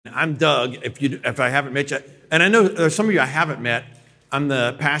I'm Doug, if I haven't met you. And I know there's some of you I haven't met. I'm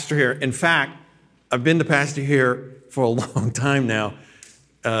the pastor here. In fact, I've been the pastor here for a long time now.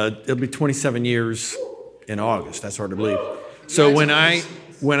 It'll be 27 years in August. That's hard to believe. So when I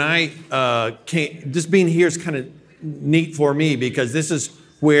came, just being here is kind of neat for me because this is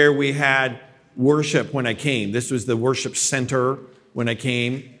where we had worship when I came. This was the worship center when I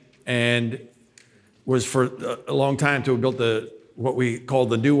came, and was for a long time till we built what we call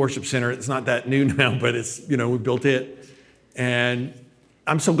the new worship center. It's not that new now, but it's, we built it. And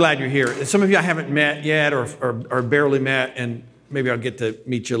I'm so glad you're here. And some of you I haven't met yet or barely met, and maybe I'll get to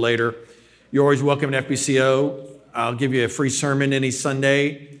meet you later. You're always welcome at FBCO. I'll give you a free sermon any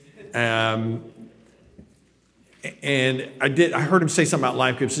Sunday. And I heard him say something about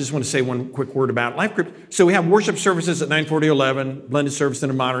life groups. I just want to say one quick word about life groups. So we have worship services at 9:40, 11, blended service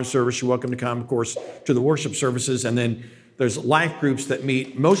and a modern service. You're welcome to come, of course, to the worship services. And then there's life groups that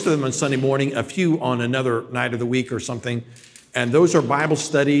meet, most of them on Sunday morning, a few on another night of the week or something. And those are Bible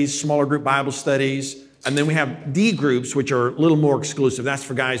studies, smaller group Bible studies. And then we have D groups, which are a little more exclusive. That's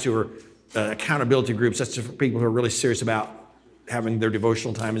for guys who are accountability groups. That's for people who are really serious about having their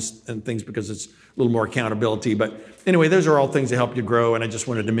devotional time and things, because it's a little more accountability. But anyway, those are all things that help you grow, and I just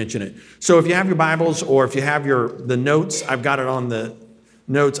wanted to mention it. So if you have your Bibles, or if you have the notes, I've got it on the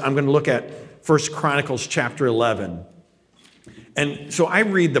notes. I'm going to look at 1 Chronicles chapter 11. And so I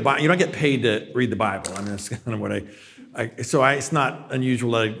read the Bible. You don't get paid to read the Bible. I mean, that's kind of what it's not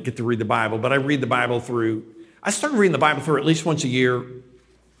unusual that I get to read the Bible, but I read the Bible through. I started reading the Bible through at least once a year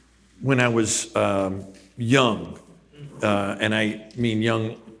when I was young. And I mean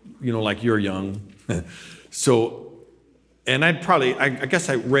young, like you're young. So, and I guess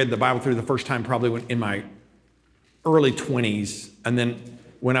I read the Bible through the first time probably in my early 20s. And then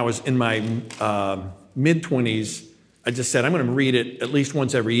when I was in my mid-20s, I just said, I'm going to read it at least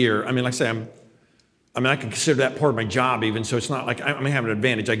once every year. I mean, like I say, I can consider that part of my job even, so it's not like I have an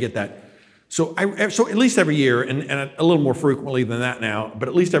advantage. I get that. So at least every year, and a little more frequently than that now, but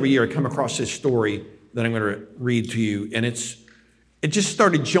at least every year I come across this story that I'm going to read to you. And it just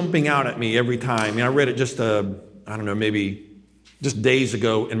started jumping out at me every time. I read it just, I don't know, maybe just days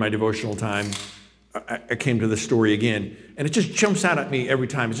ago in my devotional time. I came to this story again. And it just jumps out at me every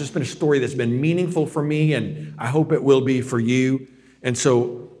time. It's just been a story that's been meaningful for me, and I hope it will be for you. And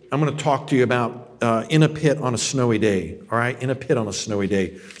so I'm going to talk to you about in a pit on a snowy day. All right? In a pit on a snowy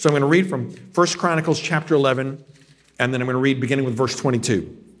day. So I'm going to read from 1 Chronicles chapter 11, and then I'm going to read beginning with verse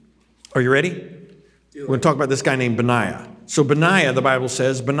 22. Are you ready? We're going to talk about this guy named Benaiah. So Benaiah, the Bible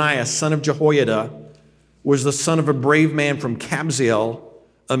says, Benaiah, son of Jehoiada, was the son of a brave man from Kabzeel,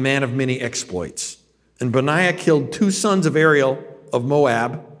 a man of many exploits. And Benaiah killed 2 sons of Ariel of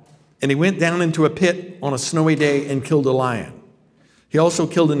Moab, and he went down into a pit on a snowy day and killed a lion. He also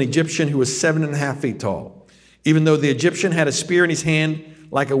killed an Egyptian who was 7.5 feet tall. Even though the Egyptian had a spear in his hand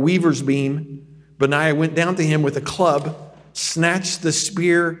like a weaver's beam, Benaiah went down to him with a club, snatched the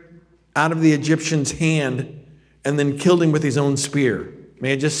spear out of the Egyptian's hand, and then killed him with his own spear.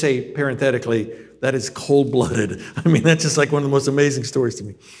 May I just say, parenthetically, that is cold-blooded. I mean, that's just like one of the most amazing stories to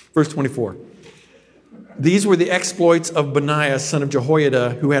me. Verse 24. These were the exploits of Benaiah, son of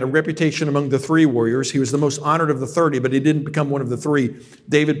Jehoiada, who had a reputation among the 3 warriors. He was the most honored of the 30, but he didn't become one of the 3.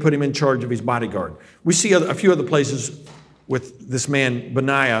 David put him in charge of his bodyguard. We see a few other places with this man,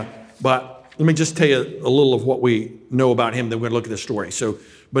 Benaiah, but let me just tell you a little of what we know about him. Then we're going to look at the story. So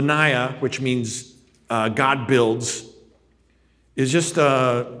Benaiah, which means God builds, is just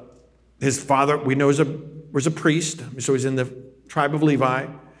his father, we know, was a priest. So he's in the tribe of Levi.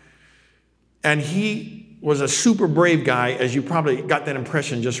 And he was a super brave guy, as you probably got that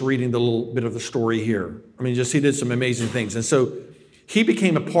impression just reading the little bit of the story here. I mean, he did some amazing things. And so he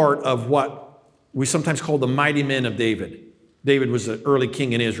became a part of what we sometimes call the mighty men of David. David was the early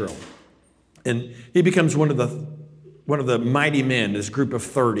king in Israel. And he becomes one of the mighty men, this group of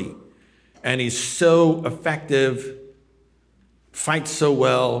 30. And he's so effective, fights so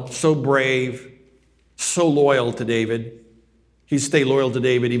well, so brave, so loyal to David. He stayed loyal to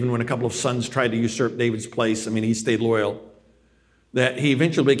David even when a couple of sons tried to usurp David's place. I mean, he stayed loyal. That he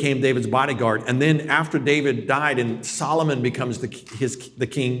eventually became David's bodyguard. And then after David died and Solomon becomes the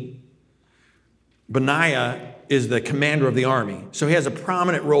king, Benaiah is the commander of the army. So he has a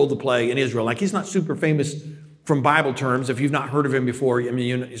prominent role to play in Israel. Like, he's not super famous from Bible terms. If you've not heard of him before, I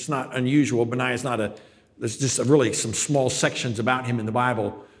mean, it's not unusual. Benaiah's there's just really some small sections about him in the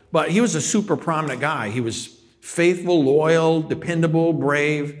Bible. But he was a super prominent guy. He was faithful, loyal, dependable,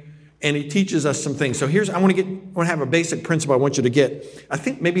 brave, and he teaches us some things. So I want to have a basic principle I want you to get. I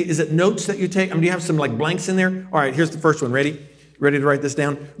think maybe, is it notes that you take? I mean, do you have some like blanks in there? All right, here's the first one. Ready? Ready to write this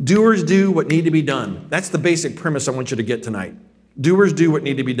down? Doers do what need to be done. That's the basic premise I want you to get tonight. Doers do what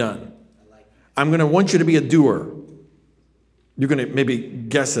need to be done. I'm going to want you to be a doer. You're going to maybe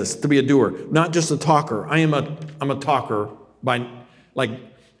guess this, to be a doer, not just a talker. I'm a talker by, like,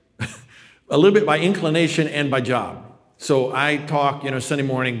 a little bit by inclination and by job. So I talk, Sunday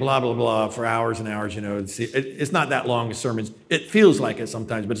morning, blah, blah, blah, for hours and hours, It's not that long, sermons. It feels like it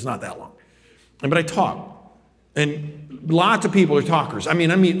sometimes, but it's not that long. But I talk. And lots of people are talkers. I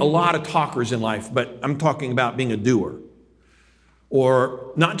meet a lot of talkers in life, but I'm talking about being a doer.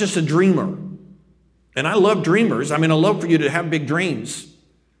 Or not just a dreamer. And I love dreamers. I love for you to have big dreams.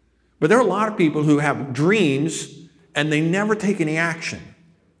 But there are a lot of people who have dreams and they never take any action.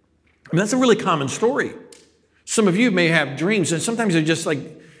 That's a really common story. Some of you may have dreams and sometimes they're just like,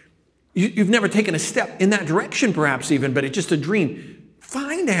 you've never taken a step in that direction perhaps even, but it's just a dream.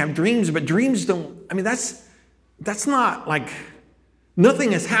 Fine to have dreams, but dreams don't, that's not like,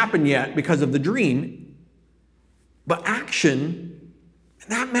 nothing has happened yet because of the dream, but action,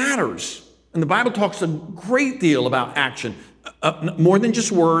 that matters. And the Bible talks a great deal about action, more than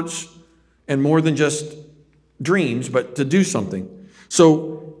just words and more than just dreams, but to do something.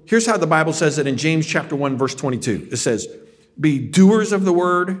 So here's how the Bible says it in James chapter 1, verse 22. It says, be doers of the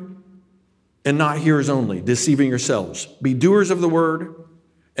word and not hearers only, deceiving yourselves. Be doers of the word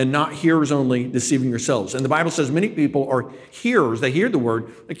and not hearers only, deceiving yourselves. And the Bible says many people are hearers. They hear the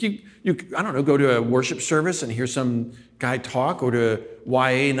word. Like you go to a worship service and hear some guy talk, or to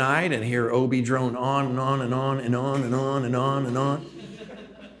YA night and hear Obi drone on and on and on and on and on and on and on.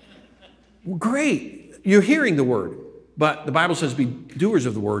 Well, great. You're hearing the word. But the Bible says be doers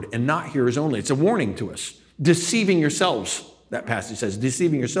of the word and not hearers only. It's a warning to us. Deceiving yourselves, that passage says,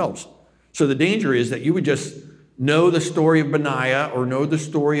 deceiving yourselves. So the danger is that you would just know the story of Benaiah, or know the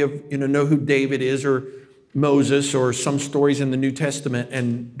story of, know who David is, or Moses, or some stories in the New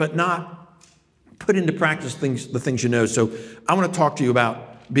Testament, but not put into practice the things you know. So I want to talk to you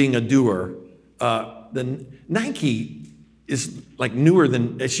about being a doer. The Nike is like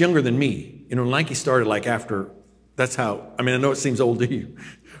it's younger than me. Nike started like after, that's how, I know it seems old to you.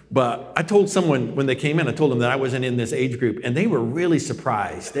 But I told someone when they came in, I told them that I wasn't in this age group, and they were really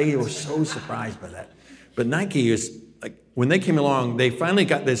surprised. They were so surprised by that. But Nike is, like, when they came along, they finally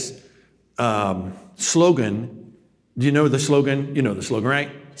got this slogan. Do you know the slogan? You know the slogan,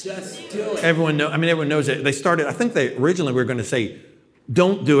 right? Just do it. Everyone knows it. They started, I think they originally were going to say,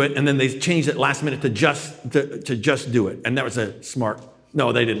 don't do it, and then they changed it last minute to just do it. And that was a smart,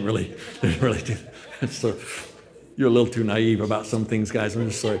 no, they didn't really do that. So you're a little too naive about some things, guys. I'm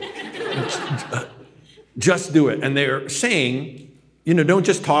just sorry. Just do it. And they're saying, don't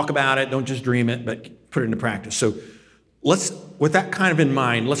just talk about it, don't just dream it, but put it into practice. So with that kind of in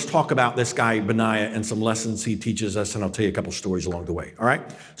mind, let's talk about this guy, Benaiah, and some lessons he teaches us, and I'll tell you a couple stories along the way, all right?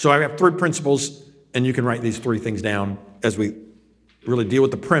 So I have 3 principles, and you can write these 3 things down as we really deal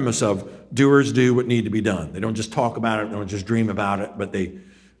with the premise of doers do what need to be done. They don't just talk about it, they don't just dream about it, but they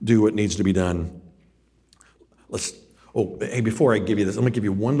do what needs to be done. Hey, before I give you this, I'm going to give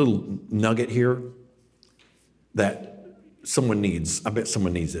you one little nugget here that someone needs. I bet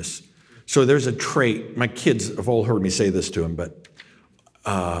someone needs this. So there's a trait, my kids have all heard me say this to them, but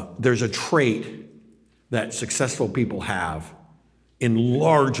there's a trait that successful people have in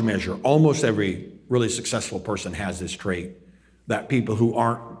large measure. Almost every really successful person has this trait that people who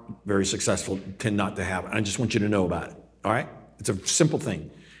aren't very successful tend not to have. And I just want you to know about it, all right? It's a simple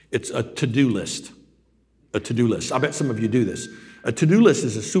thing. It's a to-do list. A to-do list. I bet some of you do this. A to-do list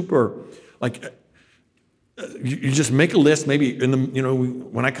is a super, you just make a list. Maybe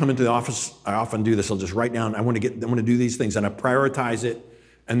when I come into the office, I often do this. I'll just write down, I want to do these things, and I prioritize it.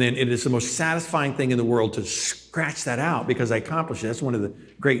 And then it is the most satisfying thing in the world to scratch that out because I accomplished it. That's one of the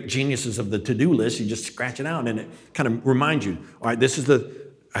great geniuses of the to-do list. You just scratch it out, and it kind of reminds you, all right,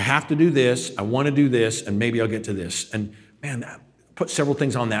 I have to do this, I want to do this, and maybe I'll get to this. And man, I put several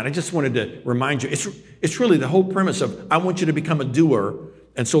things on that. I just wanted to remind you, it's really the whole premise of I want you to become a doer.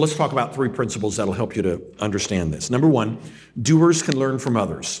 And so let's talk about 3 principles that'll help you to understand this. Number 1, doers can learn from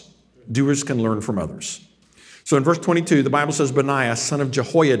others. Doers can learn from others. So in verse 22, the Bible says, Benaiah, son of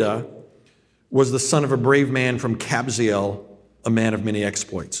Jehoiada, was the son of a brave man from Kabzeel, a man of many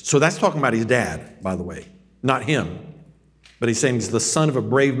exploits. So that's talking about his dad, by the way, not him. But he's saying he's the son of a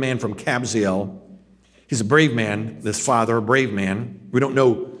brave man from Kabzeel. He's a brave man, this father, a brave man. We don't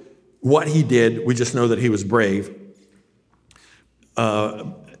know what he did. We just know that he was brave.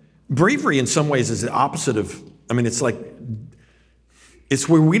 Bravery in some ways is the opposite of, it's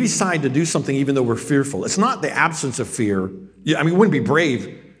where we decide to do something even though we're fearful. It's not the absence of fear. We wouldn't be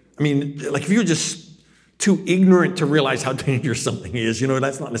brave. Like if you were just too ignorant to realize how dangerous something is.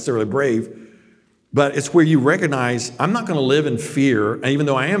 That's not necessarily brave. But it's where you recognize, I'm not going to live in fear. And even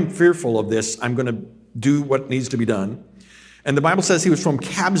though I am fearful of this, I'm going to do what needs to be done. And the Bible says he was from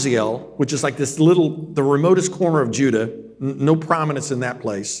Kabzeel, which is like the remotest corner of Judah, no prominence in that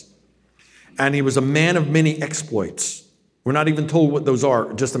place. And he was a man of many exploits. We're not even told what those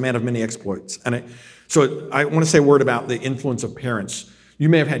are, just a man of many exploits. So I want to say a word about the influence of parents. You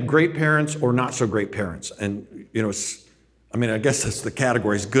may have had great parents or not so great parents. And, I guess that's the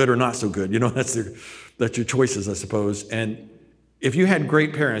categories, good or not so good. That's your choices, I suppose. And if you had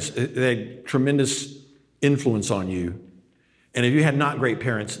great parents, they had tremendous influence on you. And if you had not great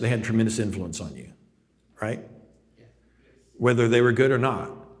parents, they had tremendous influence on you, right? Whether they were good or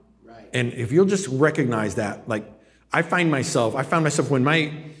not. Right. And if you'll just recognize that, like I found myself when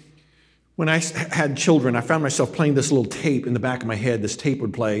I had children, I found myself playing this little tape in the back of my head. This tape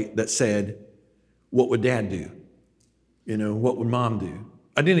would play that said, what would dad do? What would mom do?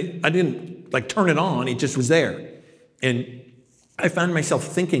 I didn't like turn it on. It just was there. And I found myself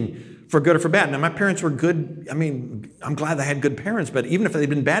thinking for good or for bad. Now, my parents were good. I'm glad I had good parents, but even if they'd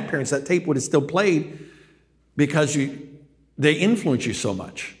been bad parents, that tape would have still played because they influence you so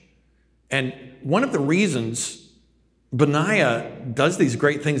much. And one of the reasons Benaiah does these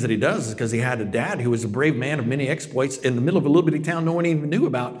great things that he does is because he had a dad who was a brave man of many exploits in the middle of a little bitty town no one even knew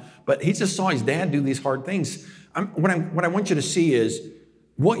about, but he just saw his dad do these hard things. What I want you to see is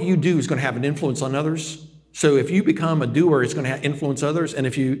what you do is going to have an influence on others. So if you become a doer, it's going to influence others. And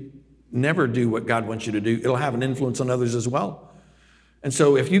if you never do what God wants you to do, it'll have an influence on others as well. And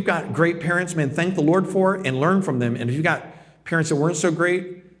so if you've got great parents, man, thank the Lord for it and learn from them. And if you've got parents that weren't so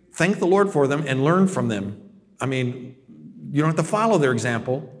great, thank the Lord for them and learn from them. You don't have to follow their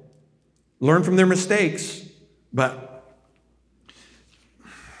example. Learn from their mistakes.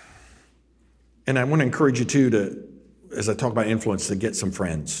 And I want to encourage you too as I talk about influence, to get some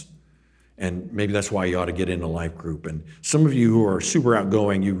friends. And maybe that's why you ought to get in a life group. And some of you who are super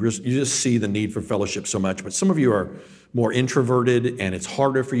outgoing, you just see the need for fellowship so much. But some of you are more introverted, and it's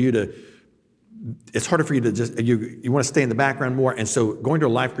harder for you to just, you want to stay in the background more. And so going to a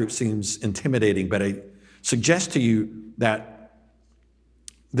life group seems intimidating. But I suggest to you that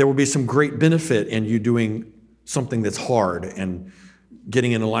there will be some great benefit in you doing something that's hard and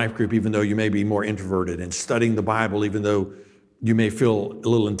getting in a life group, even though you may be more introverted, and studying the Bible, even though you may feel a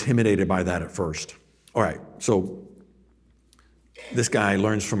little intimidated by that at first. All right, so this guy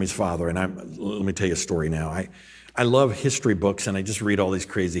learns from his father, and let me tell you a story now. I love history books, and I just read all these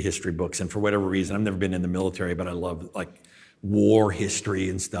crazy history books, and for whatever reason, I've never been in the military, but I love like war history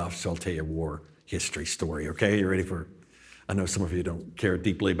and stuff, so I'll tell you a war history story, okay? You ready for, I know some of you don't care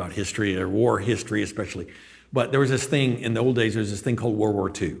deeply about history, or war history especially, but there was this thing, in the old days, there was this thing called World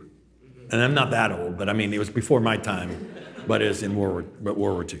War II. And I'm not that old, but it was before my time, but it's in World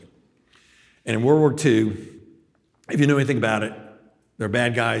War II. And in World War II, if you know anything about it, there are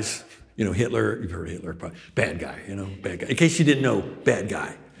bad guys. Hitler, you've heard of Hitler, probably. Bad guy, bad guy. In case you didn't know, bad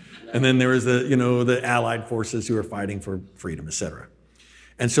guy. And then there was the Allied forces who were fighting for freedom, et cetera.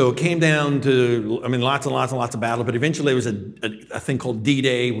 And so it came down to, lots and lots and lots of battles, but eventually there was a thing called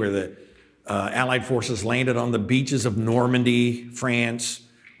D-Day, where the Allied forces landed on the beaches of Normandy, France,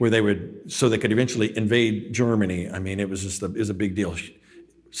 where they could eventually invade Germany. It was a big deal.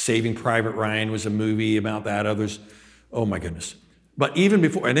 Saving Private Ryan was a movie about that. Others, oh my goodness. But even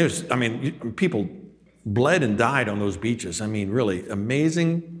before, and people bled and died on those beaches. Really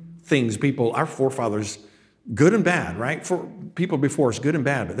amazing things. Our forefathers, good and bad, right? For people before us, good and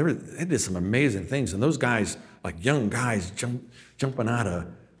bad, but they did some amazing things. And those guys, like young guys, jumping out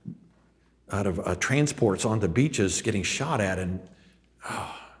of transports onto beaches, getting shot at, and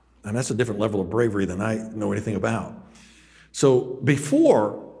that's a different level of bravery than I know anything about. So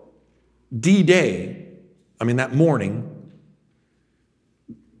before D-Day, that morning,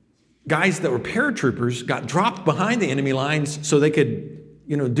 guys that were paratroopers got dropped behind the enemy lines so they could,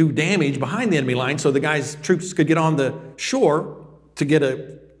 do damage behind the enemy lines, so the troops could get on the shore to get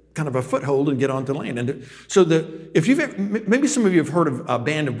a kind of a foothold and get onto land. And so maybe some of you have heard of a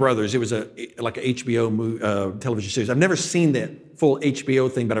Band of Brothers. It was like an HBO television series. I've never seen that full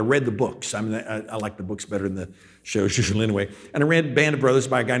HBO thing, but I read the books. I like the books better than the shows usually anyway. And I read Band of Brothers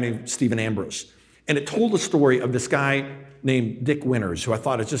by a guy named Stephen Ambrose. And it told the story of this guy named Dick Winters, who I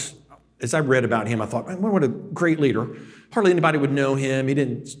thought as I read about him, I thought, man, what a great leader. Hardly anybody would know him. He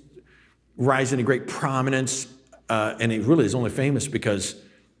didn't rise to any great prominence. And he really is only famous because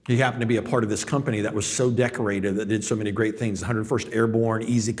he happened to be a part of this company that was so decorated, that did so many great things. 101st Airborne,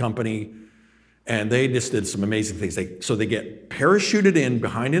 Easy Company. And they just did some amazing things. So they get parachuted in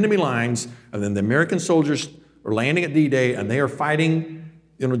behind enemy lines, and then the American soldiers are landing at D-Day, and they are fighting,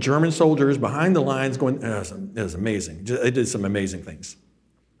 German soldiers behind the lines going, it was amazing. They did some amazing things.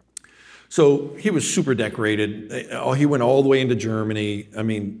 So he was super decorated. He went all the way into Germany. I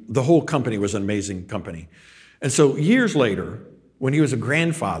mean, the whole company was an amazing company. And so years later, when he was a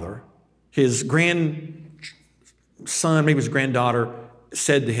grandfather, his grandson, maybe his granddaughter,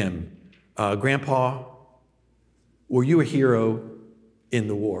 said to him, Grandpa, were you a hero in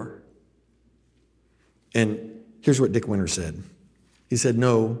the war? And here's what Dick Winter said. He said,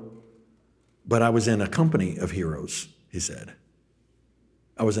 no, but I was in a company of heroes, he said.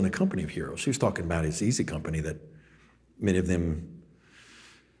 I was in a company of heroes. He was talking about his Easy Company that many of them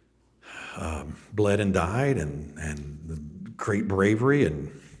bled and died and great bravery.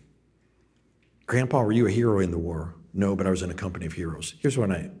 And Grandpa, were you a hero in the war? No, but I was in a company of heroes. Here's what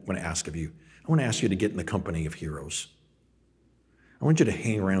I want to ask of you. I want to ask you to get in the company of heroes. I want you to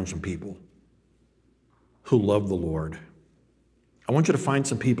hang around some people who love the Lord. I want you to find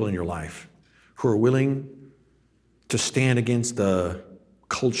some people in your life who are willing to stand against the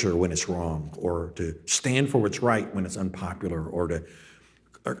culture when it's wrong, or to stand for what's right when it's unpopular, or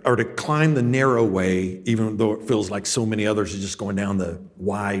to climb the narrow way, even though it feels like so many others are just going down the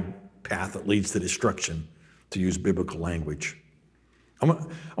wide path that leads to destruction, to use biblical language. I want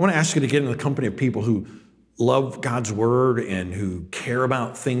to ask you to get in the company of people who love God's word and who care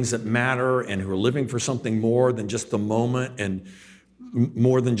about things that matter and who are living for something more than just the moment and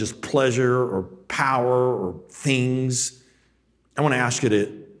more than just pleasure or power or things. I want to ask you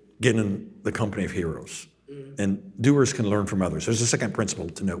to get in the company of heroes. And doers can learn from others. There's a second principle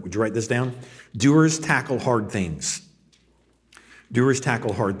to note. Would you write this down? Doers tackle hard things. Doers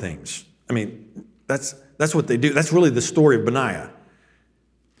tackle hard things. I mean, that's what they do. That's really the story of Benaiah.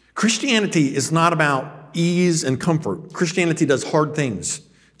 Christianity is not about ease and comfort. Christianity does hard things.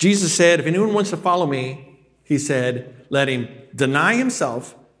 Jesus said, if anyone wants to follow me, he said, let him deny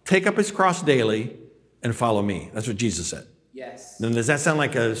himself, take up his cross daily, and follow me. That's what Jesus said. Yes. Then does that sound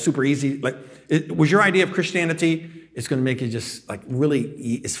like a super easy, was your idea of Christianity, it's going to make you just like really,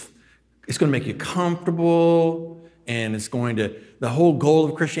 it's going to make you comfortable, and the whole goal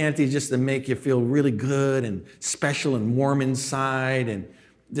of Christianity is just to make you feel really good and special and warm inside, and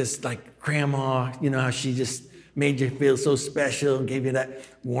just like grandma, how she just made you feel so special and gave you that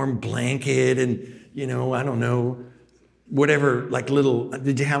warm blanket and, I don't know, whatever,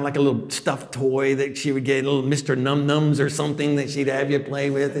 did you have like a little stuffed toy that she would get, a little Mr. Num Nums or something that she'd have you play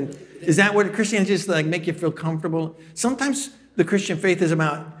with? And is that what Christianity is, like make you feel comfortable? Sometimes the Christian faith is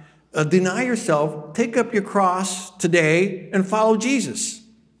about deny yourself, take up your cross today, and follow Jesus.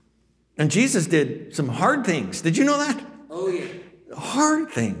 And Jesus did some hard things. Did you know that? Oh, yeah. Hard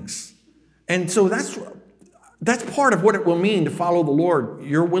things. And so that's part of what it will mean to follow the Lord,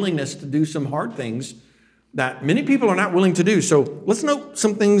 your willingness to do some hard things that many people are not willing to do. So let's note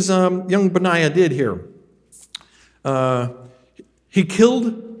some things young Benaiah did here. He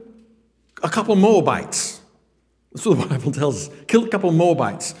killed a couple Moabites. That's what the Bible tells us. Killed a couple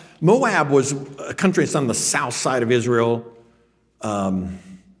Moabites. Moab was a country that's on the south side of Israel.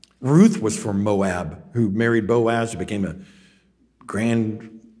 Ruth was from Moab, who married Boaz, who became a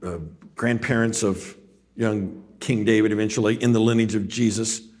grandparents of young King David eventually, in the lineage of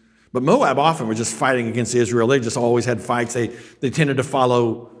Jesus. But Moab often was just fighting against Israel. They just always had fights. They tended to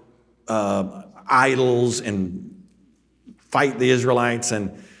follow idols and fight the Israelites.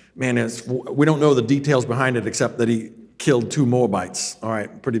 And man, we don't know the details behind it except that he killed 2 Moabites. All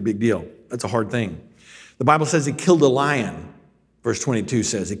right, pretty big deal. That's a hard thing. The Bible says he killed a lion. Verse 22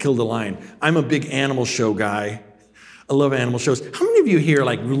 says he killed a lion. I'm a big animal show guy. I love animal shows. How many of you here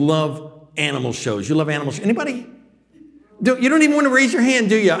love animal shows? You love animal shows? Anybody? You don't even want to raise your hand,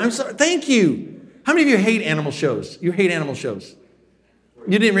 do you? I'm sorry. Thank you. How many of you hate animal shows? You hate animal shows?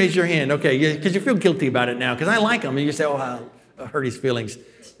 You didn't raise your hand. Okay, because you feel guilty about it now. Because I like them. And you say, I hurt his feelings.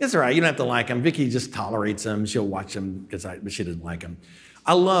 It's all right. You don't have to like them. Vicky just tolerates them. She'll watch them but she doesn't like them.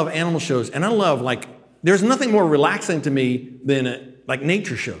 I love animal shows. And I love, there's nothing more relaxing to me than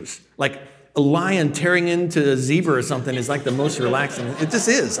nature shows. Like a lion tearing into a zebra or something is like the most relaxing. It just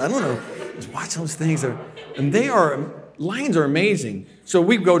is. I don't know. Just watch those things. Lions are amazing. So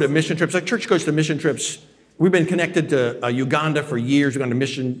we go to mission trips. Our church goes to mission trips. We've been connected to Uganda for years. We've gone to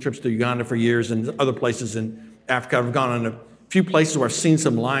mission trips to Uganda for years and other places in Africa. I've gone on a few places where I've seen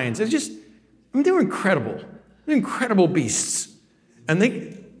some lions. They're incredible. They're incredible beasts. And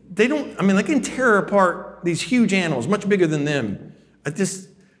they can tear apart these huge animals, much bigger than them.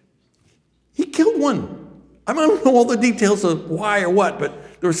 He killed one. I don't know all the details of why or what,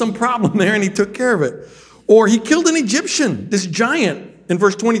 but there was some problem there and he took care of it. Or he killed an Egyptian, this giant in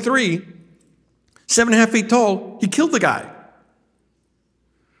verse 23, 7.5 feet tall. He killed the guy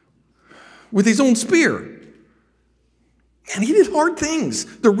with his own spear. And he did hard things.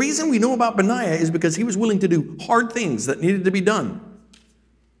 The reason we know about Benaiah is because he was willing to do hard things that needed to be done.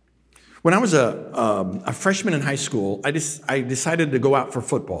 When I was a freshman in high school, I decided to go out for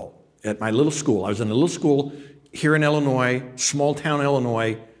football at my little school. I was in a little school here in Illinois, small town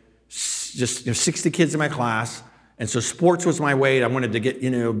Illinois, just 60 kids in my class. And so sports was my way. I wanted to get,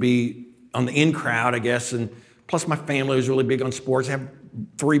 be on the in crowd, I guess. And plus my family was really big on sports. I have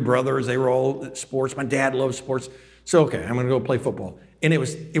 3 brothers. They were all at sports. My dad loved sports. So, okay, I'm going to go play football. And it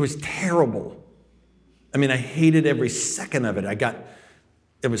was terrible. I mean, I hated every second of it.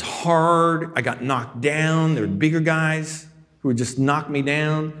 It was hard. I got knocked down. There were bigger guys who would just knock me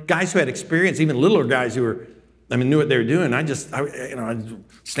down. Guys who had experience, even littler guys who knew what they were doing. I'd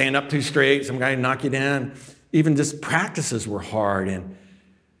stand up too straight. Some guy would knock you down. Even just practices were hard. And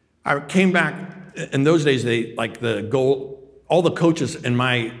I came back, in those days, all the coaches in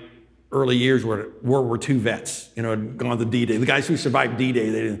my early years were World War II vets, had gone to D-Day. The guys who survived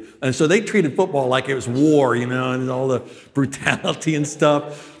D-Day, and so they treated football like it was war, and all the brutality and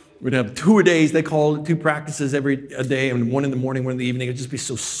stuff. We'd have 2-a-days, they called it, 2 practices a day, and 1 in the morning, 1 in the evening. It'd just be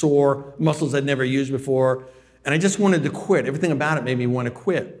so sore, muscles I'd never used before. And I just wanted to quit. Everything about it made me want to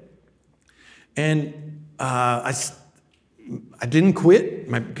quit. And I didn't quit.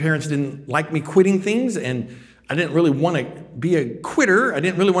 My parents didn't like me quitting things, and I didn't really want to be a quitter. I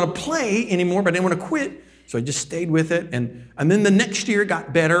didn't really want to play anymore, but I didn't want to quit. So I just stayed with it. And then the next year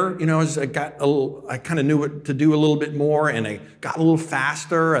got better. As I kind of knew what to do a little bit more, and I got a little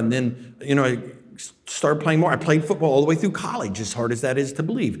faster. And then, I started playing more. I played football all the way through college, as hard as that is to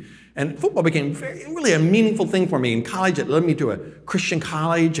believe. And football became really a meaningful thing for me. In college, it led me to a Christian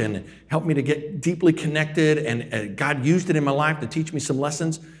college and helped me to get deeply connected. And God used it in my life to teach me some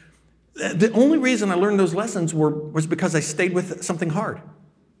lessons. The only reason I learned those lessons was because I stayed with something hard.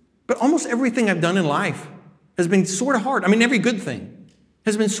 But almost everything I've done in life has been sort of hard. I mean, every good thing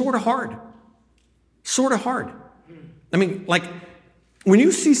has been sort of hard. Sort of hard. I mean, like when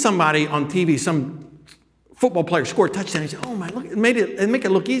you see somebody on TV, some football player score a touchdown, you say, oh my, look, it make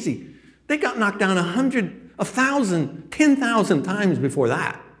it look easy. They got knocked down 100, 1,000, 10,000 times before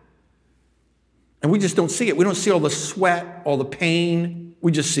that. And we just don't see it. We don't see all the sweat, all the pain.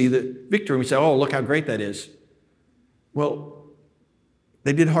 We just see the victory. We say, oh, look how great that is. Well,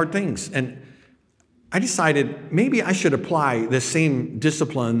 they did hard things. And I decided maybe I should apply this same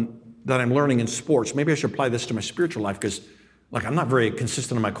discipline that I'm learning in sports. Maybe I should apply this to my spiritual life because, I'm not very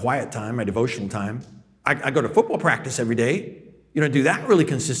consistent on my quiet time, my devotional time. I go to football practice every day. Do that really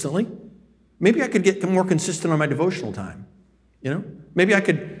consistently. Maybe I could get more consistent on my devotional time. Maybe I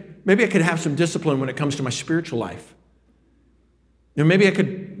could have some discipline when it comes to my spiritual life. Maybe I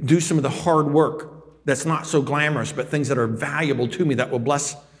could do some of the hard work that's not so glamorous, but things that are valuable to me that will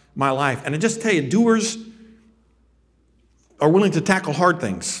bless my life. And I just tell you, doers are willing to tackle hard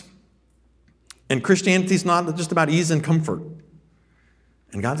things. And Christianity is not just about ease and comfort.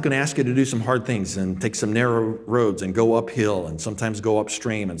 And God's going to ask you to do some hard things and take some narrow roads and go uphill and sometimes go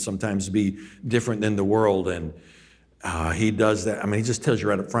upstream and sometimes be different than the world. And he does that. I mean, he just tells you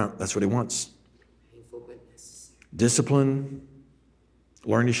right up front, that's what he wants. Discipline.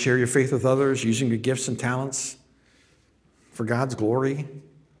 Learn to share your faith with others, using your gifts and talents for God's glory.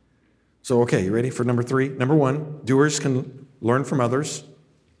 So, okay, you ready for number 3? Number 1, doers can learn from others.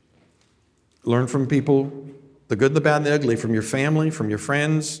 Learn from people, the good, the bad, and the ugly, from your family, from your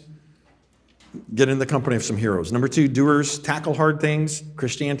friends. Get in the company of some heroes. Number 2, doers tackle hard things.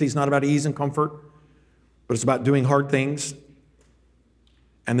 Christianity is not about ease and comfort, but it's about doing hard things.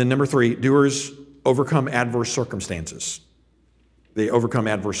 And then number 3, doers overcome adverse circumstances. They overcome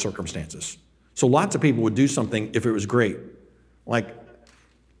adverse circumstances. So lots of people would do something if it was great. Like,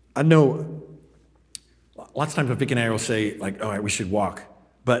 I know lots of times Vic and I will say, all right, we should walk.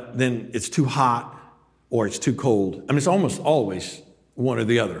 But then it's too hot or it's too cold. I mean, it's almost always one or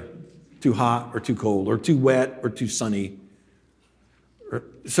the other. Too hot or too cold or too wet or too sunny.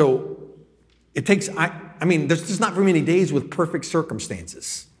 So it takes, there's just not very many days with perfect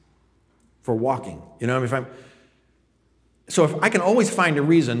circumstances for walking. So if I can always find a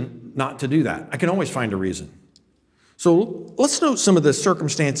reason not to do that. I can always find a reason. So let's note some of the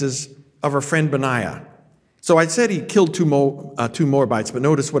circumstances of our friend Benaiah. So I said he killed two Moabites, but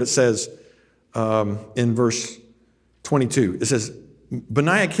notice what it says in verse 22. It says,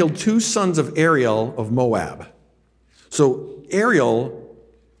 Benaiah killed 2 sons of Ariel of Moab. So Ariel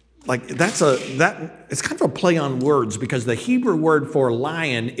like it's kind of a play on words because the Hebrew word for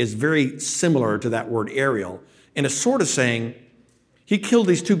lion is very similar to that word Ariel. And it's sort of saying he killed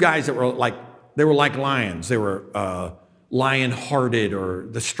these two guys that were like lions. They were lion-hearted or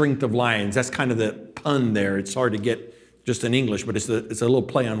the strength of lions. That's kind of the pun there. It's hard to get just in English, but it's a little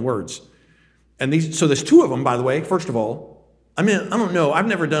play on words. And so there's two of them, by the way, first of all. I mean, I don't know. I've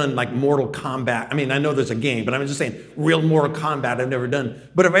never done like Mortal Kombat. I mean, I know there's a game, but I'm just saying real Mortal Kombat I've never done.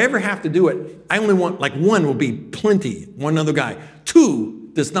 But if I ever have to do it, I only want, like one will be plenty, one other guy.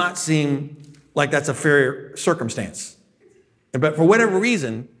 Two does not seem like that's a fair circumstance. But for whatever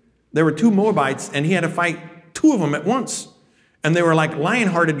reason, there were two Moabites and he had to fight two of them at once. And they were like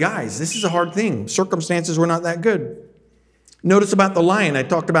lion-hearted guys. This is a hard thing. Circumstances were not that good. Notice about the lion. I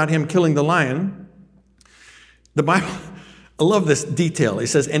talked about him killing the lion. The Bible... I love this detail. It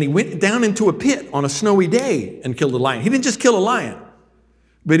says, and he went down into a pit on a snowy day and killed a lion. He didn't just kill a lion,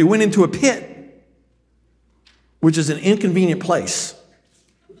 but he went into a pit, which is an inconvenient place.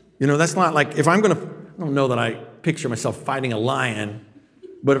 You know, that's not like, I don't know that I picture myself fighting a lion,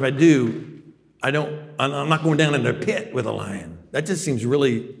 but if I do, I'm not going down into a pit with a lion. That just seems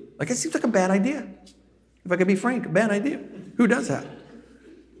really, it seems like a bad idea. If I could be frank, a bad idea. Who does that?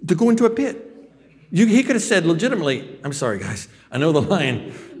 To go into a pit. He could have said legitimately, I'm sorry, guys. I know the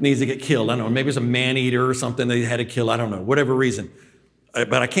lion needs to get killed. I don't know. Maybe it's a man-eater or something they had to kill. I don't know. Whatever reason.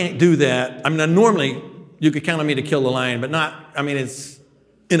 But I can't do that. I mean, normally you could count on me to kill the lion, but it's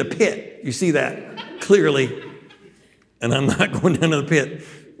in a pit. You see that clearly. And I'm not going down to the pit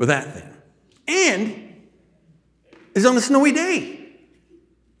with that thing. And it's on a snowy day.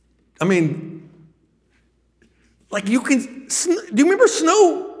 I mean, do you remember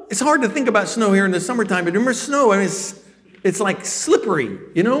snow? It's hard to think about snow here in the summertime, but remember snow, it's like slippery,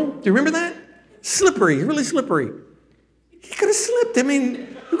 you know? Do you remember that? Slippery, really slippery. He could have slipped. I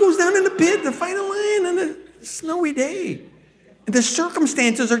mean, who goes down in the pit to fight a lion on a snowy day? And the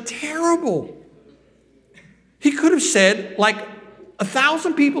circumstances are terrible. He could have said, like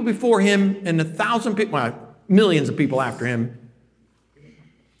 1,000 people before him and 1,000 people, well, millions of people after him.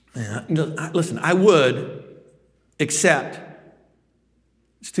 Listen, I would, except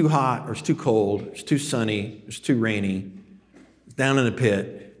it's too hot, or it's too cold, it's too sunny, it's too rainy, it's down in a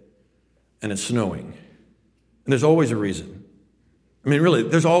pit, and it's snowing. And there's always a reason. I mean, really,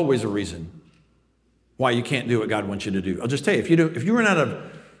 there's always a reason why you can't do what God wants you to do. I'll just tell you, if you run out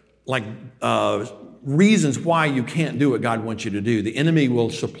of reasons why you can't do what God wants you to do, the enemy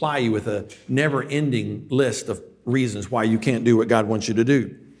will supply you with a never-ending list of reasons why you can't do what God wants you to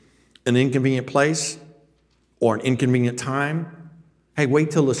do. An inconvenient place or an inconvenient time. Hey,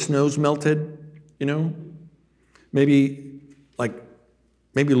 wait till the snow's melted, you know? Maybe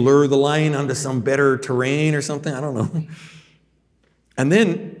lure the lion onto some better terrain or something. I don't know. And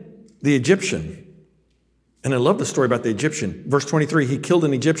then the Egyptian. And I love the story about the Egyptian. Verse 23, he killed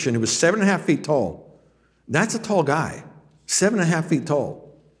an Egyptian who was 7.5 feet tall. That's a tall guy. 7.5 feet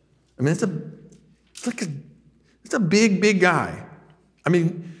tall. I mean, it's a big, big guy. I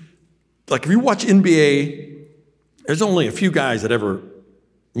mean, like if you watch NBA, there's only a few guys that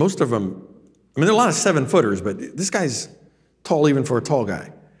most of them, there are a lot of 7-footers, but this guy's tall even for a tall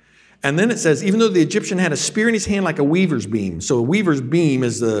guy. And then it says, even though the Egyptian had a spear in his hand like a weaver's beam. So a weaver's beam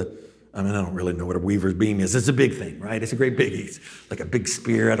is I don't really know what a weaver's beam is. It's a big thing, right? It's a great big, it's like a big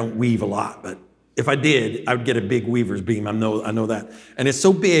spear. I don't weave a lot, but if I did, I would get a big weaver's beam. I know that. And it's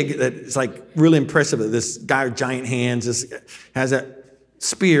so big that it's like really impressive that this guy with giant hands has that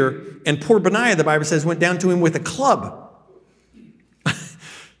spear. And poor Benaiah, the Bible says, went down to him with a club.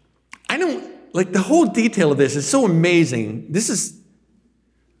 The whole detail of this is so amazing.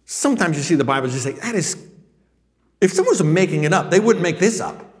 Sometimes you see the Bible just say, if someone was making it up, they wouldn't make this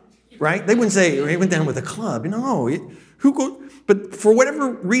up, right? They wouldn't say, he went down with a club. But for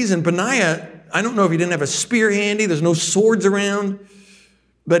whatever reason, Benaiah, I don't know if he didn't have a spear handy, there's no swords around,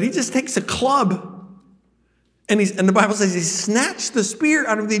 but he just takes a club, and the Bible says he snatched the spear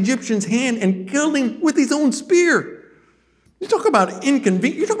out of the Egyptian's hand and killed him with his own spear. You talk about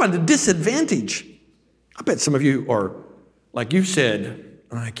inconvenience. You talk about the disadvantage. I bet some of you are, like you said,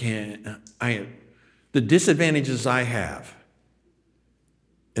 the disadvantages I have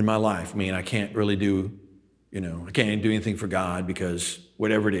in my life mean I can't really do, I can't do anything for God because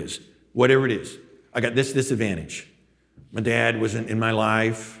whatever it is, I got this disadvantage. My dad wasn't in my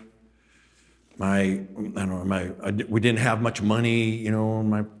life. We didn't have much money, in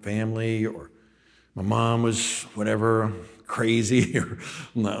my family, or my mom was whatever, crazy, or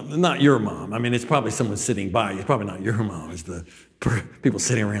not your mom. It's probably someone sitting by you. It's probably not your mom. It's the people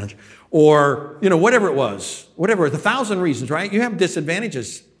sitting around you. Or, whatever it was, 1,000 reasons, right? You have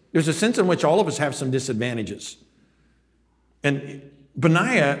disadvantages. There's a sense in which all of us have some disadvantages. And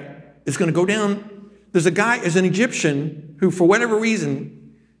Benaiah is going to go down. There's an Egyptian who, for whatever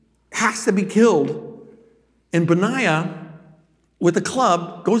reason, has to be killed. And Benaiah, with a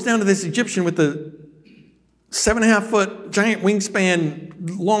club, goes down to this Egyptian with the 7.5-foot giant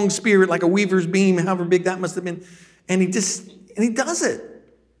wingspan, long spear, like a weaver's beam, however big that must have been. And he does it.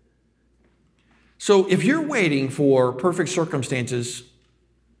 So if you're waiting for perfect circumstances,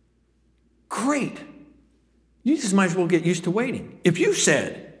 great. You just might as well get used to waiting. If you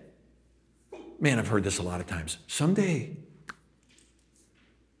said, man, I've heard this a lot of times, someday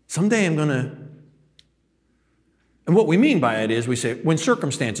I'm going to, and what we mean by it is we say when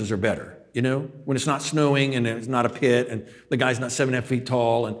circumstances are better, when it's not snowing and it's not a pit and the guy's not 7.5 feet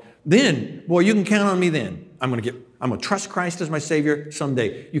tall, and then, boy, you can count on me then. I'm going to trust Christ as my Savior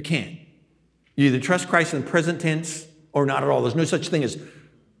someday. You can't. You either trust Christ in the present tense or not at all. There's no such thing as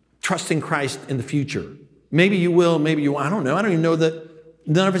trusting Christ in the future. Maybe you will, maybe you won't. I don't know. I don't even know that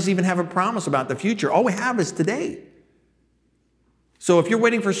none of us even have a promise about the future. All we have is today. So if you're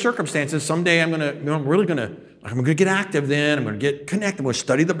waiting for circumstances, someday I'm going to get active then. I'm going to get connected. I'm going to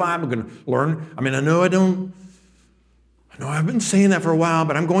study the Bible. I'm going to learn. I know I've been saying that for a while,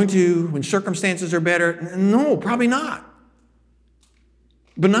 but I'm going to when circumstances are better. No, probably not.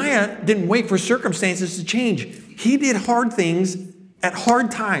 Benaiah didn't wait for circumstances to change. He did hard things at hard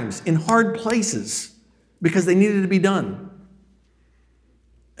times, in hard places, because they needed to be done.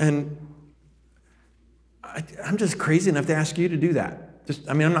 And I'm just crazy enough to ask you to do that.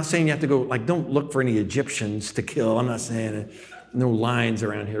 I'm not saying you have to go, don't look for any Egyptians to kill. I'm not saying no lions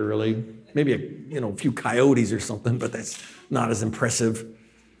around here, really. Maybe a few coyotes or something, but that's not as impressive.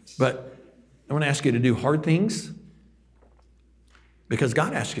 But I want to ask you to do hard things because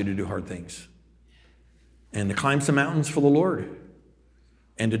God asks you to do hard things and to climb some mountains for the Lord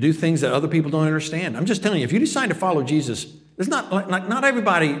and to do things that other people don't understand. I'm just telling you, if you decide to follow Jesus, there's not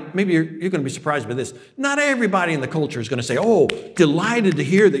everybody, maybe you're going to be surprised by this. Not everybody in the culture is going to say, oh, delighted to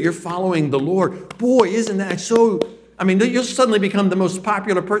hear that you're following the Lord. Boy, isn't that so? You'll suddenly become the most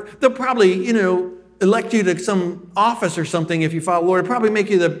popular person. They'll probably, elect you to some office or something if you follow the Lord. They'll probably make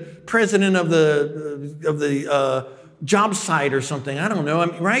you the president of the job site or something. I don't know,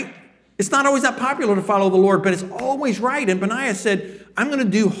 right? It's not always that popular to follow the Lord, but it's always right. And Benaiah said, I'm going to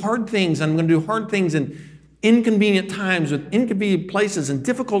do hard things. I'm going to do hard things in inconvenient times with inconvenient places and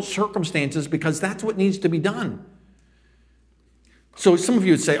difficult circumstances because that's what needs to be done. So some of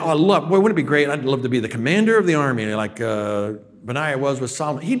you would say, oh, boy, wouldn't it be great? I'd love to be the commander of the army like Benaiah was with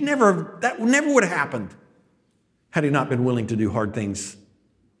Solomon. That never would have happened had he not been willing to do hard things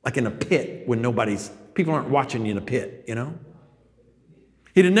like in a pit when people aren't watching you in a pit,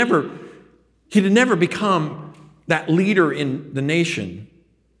 He'd have never become that leader in the nation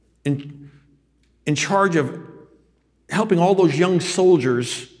in charge of helping all those young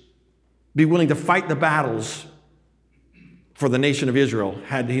soldiers be willing to fight the battles for the nation of Israel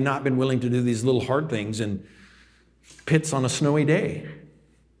had he not been willing to do these little hard things in pits on a snowy day.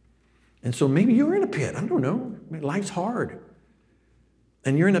 And so maybe you're in a pit. I don't know. Life's hard.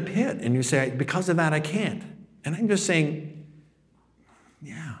 And you're in a pit and you say, because of that, I can't. And I'm just saying,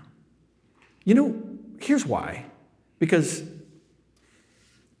 yeah. Here's why. Because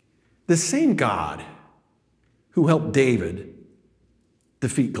the same God who helped David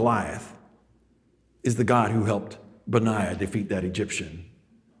defeat Goliath is the God who helped Benaiah defeat that Egyptian,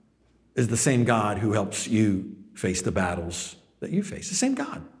 is the same God who helps you face the battles that you face. The same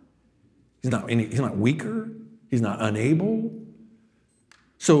God. He's not weaker. He's not unable.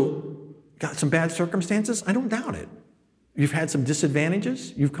 So, got some bad circumstances? I don't doubt it. You've had some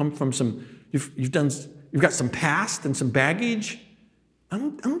disadvantages. You've come from you've got some past and some baggage. I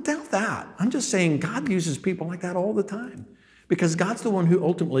don't doubt that. I'm just saying God uses people like that all the time because God's the one who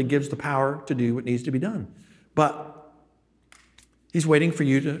ultimately gives the power to do what needs to be done. But he's waiting for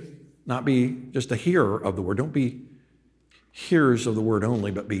you to not be just a hearer of the word. Don't be hearers of the word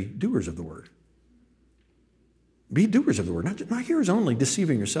only, but be doers of the word. Be doers of the word, not hearers only,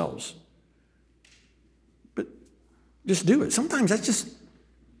 deceiving yourselves. But just do it. Sometimes it just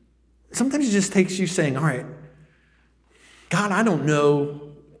takes you saying, all right, God, I don't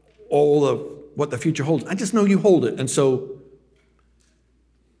know all of what the future holds. I just know you hold it. And so,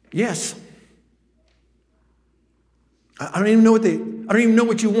 yes. I don't even know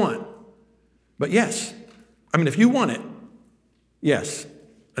what you want. But yes. If you want it, yes.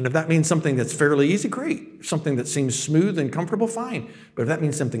 And if that means something that's fairly easy, great. If something that seems smooth and comfortable, fine. But if that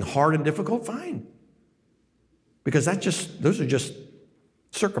means something hard and difficult, fine. Because those are just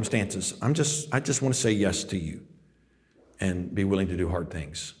circumstances. I just want to say yes to you and be willing to do hard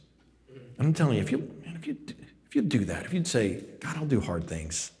things. And I'm telling you, if you do that, if you'd say, God, I'll do hard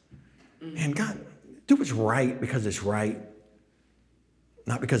things. And God, do what's right because it's right.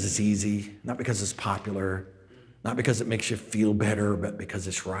 Not because it's easy, not because it's popular, not because it makes you feel better, but because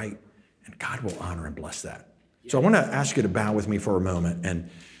it's right. And God will honor and bless that. So I want to ask you to bow with me for a moment. And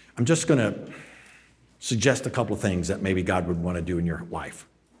I'm just going to suggest a couple of things that maybe God would want to do in your life.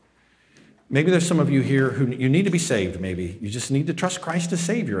 Maybe there's some of you here who you need to be saved, maybe. You just need to trust Christ as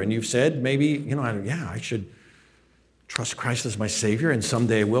Savior. And you've said, maybe, I should trust Christ as my Savior, and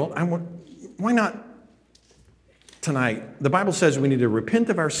someday I will. Why not tonight? The Bible says we need to repent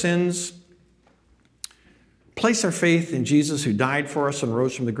of our sins, place our faith in Jesus who died for us and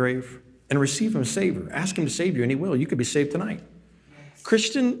rose from the grave, and receive Him as Savior. Ask Him to save you, and He will. You could be saved tonight.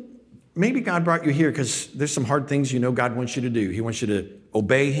 Christian, maybe God brought you here because there's some hard things God wants you to do. He wants you to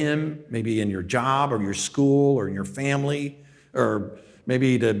obey Him, maybe in your job or your school or in your family, or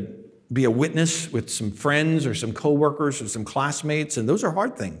maybe to be a witness with some friends or some coworkers or some classmates, and those are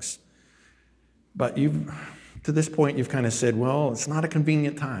hard things. But to this point, you've kind of said, well, it's not a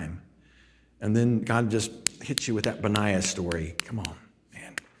convenient time. And then God just hits you with that Benaiah story. Come on,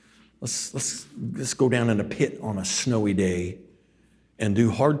 man. Let's go down in a pit on a snowy day and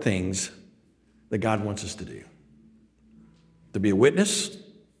do hard things that God wants us to do. To be a witness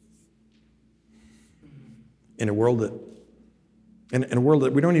in a world that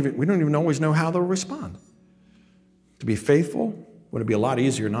we don't even always know how they'll respond. To be faithful, would it be a lot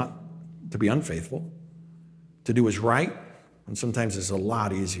easier not to be unfaithful? To do what's right, and sometimes it's a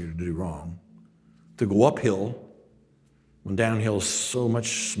lot easier to do wrong. To go uphill when downhill is so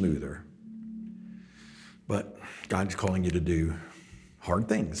much smoother. But God's calling you to do hard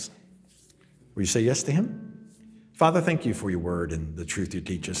things. Will you say yes to Him? Father, thank you for your word and the truth you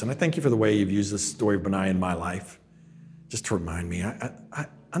teach us. And I thank you for the way you've used this story of Benaiah in my life. Just to remind me,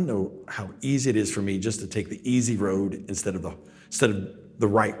 I know how easy it is for me just to take the easy road instead of the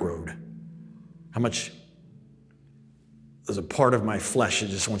right road. How much there's a part of my flesh that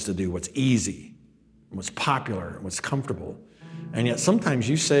just wants to do what's easy, what's popular, what's comfortable. And yet sometimes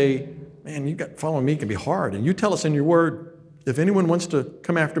you say, man, following me can be hard. And you tell us in your word, if anyone wants to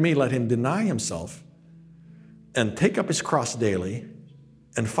come after me, let him deny himself and take up his cross daily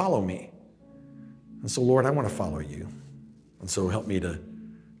and follow me. And so, Lord, I want to follow you. And so help me to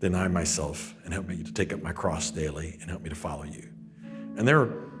deny myself and help me to take up my cross daily and help me to follow you. And there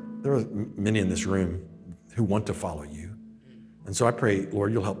are many in this room who want to follow you. And so I pray,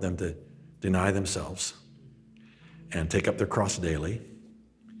 Lord, you'll help them to deny themselves and take up their cross daily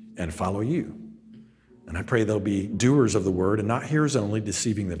and follow you. And I pray they'll be doers of the word and not hearers only,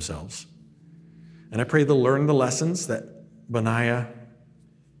 deceiving themselves. And I pray they'll learn the lessons that Benaiah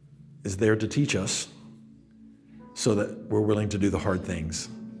is there to teach us, so that we're willing to do the hard things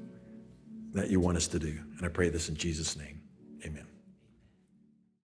that you want us to do. And I pray this in Jesus' name.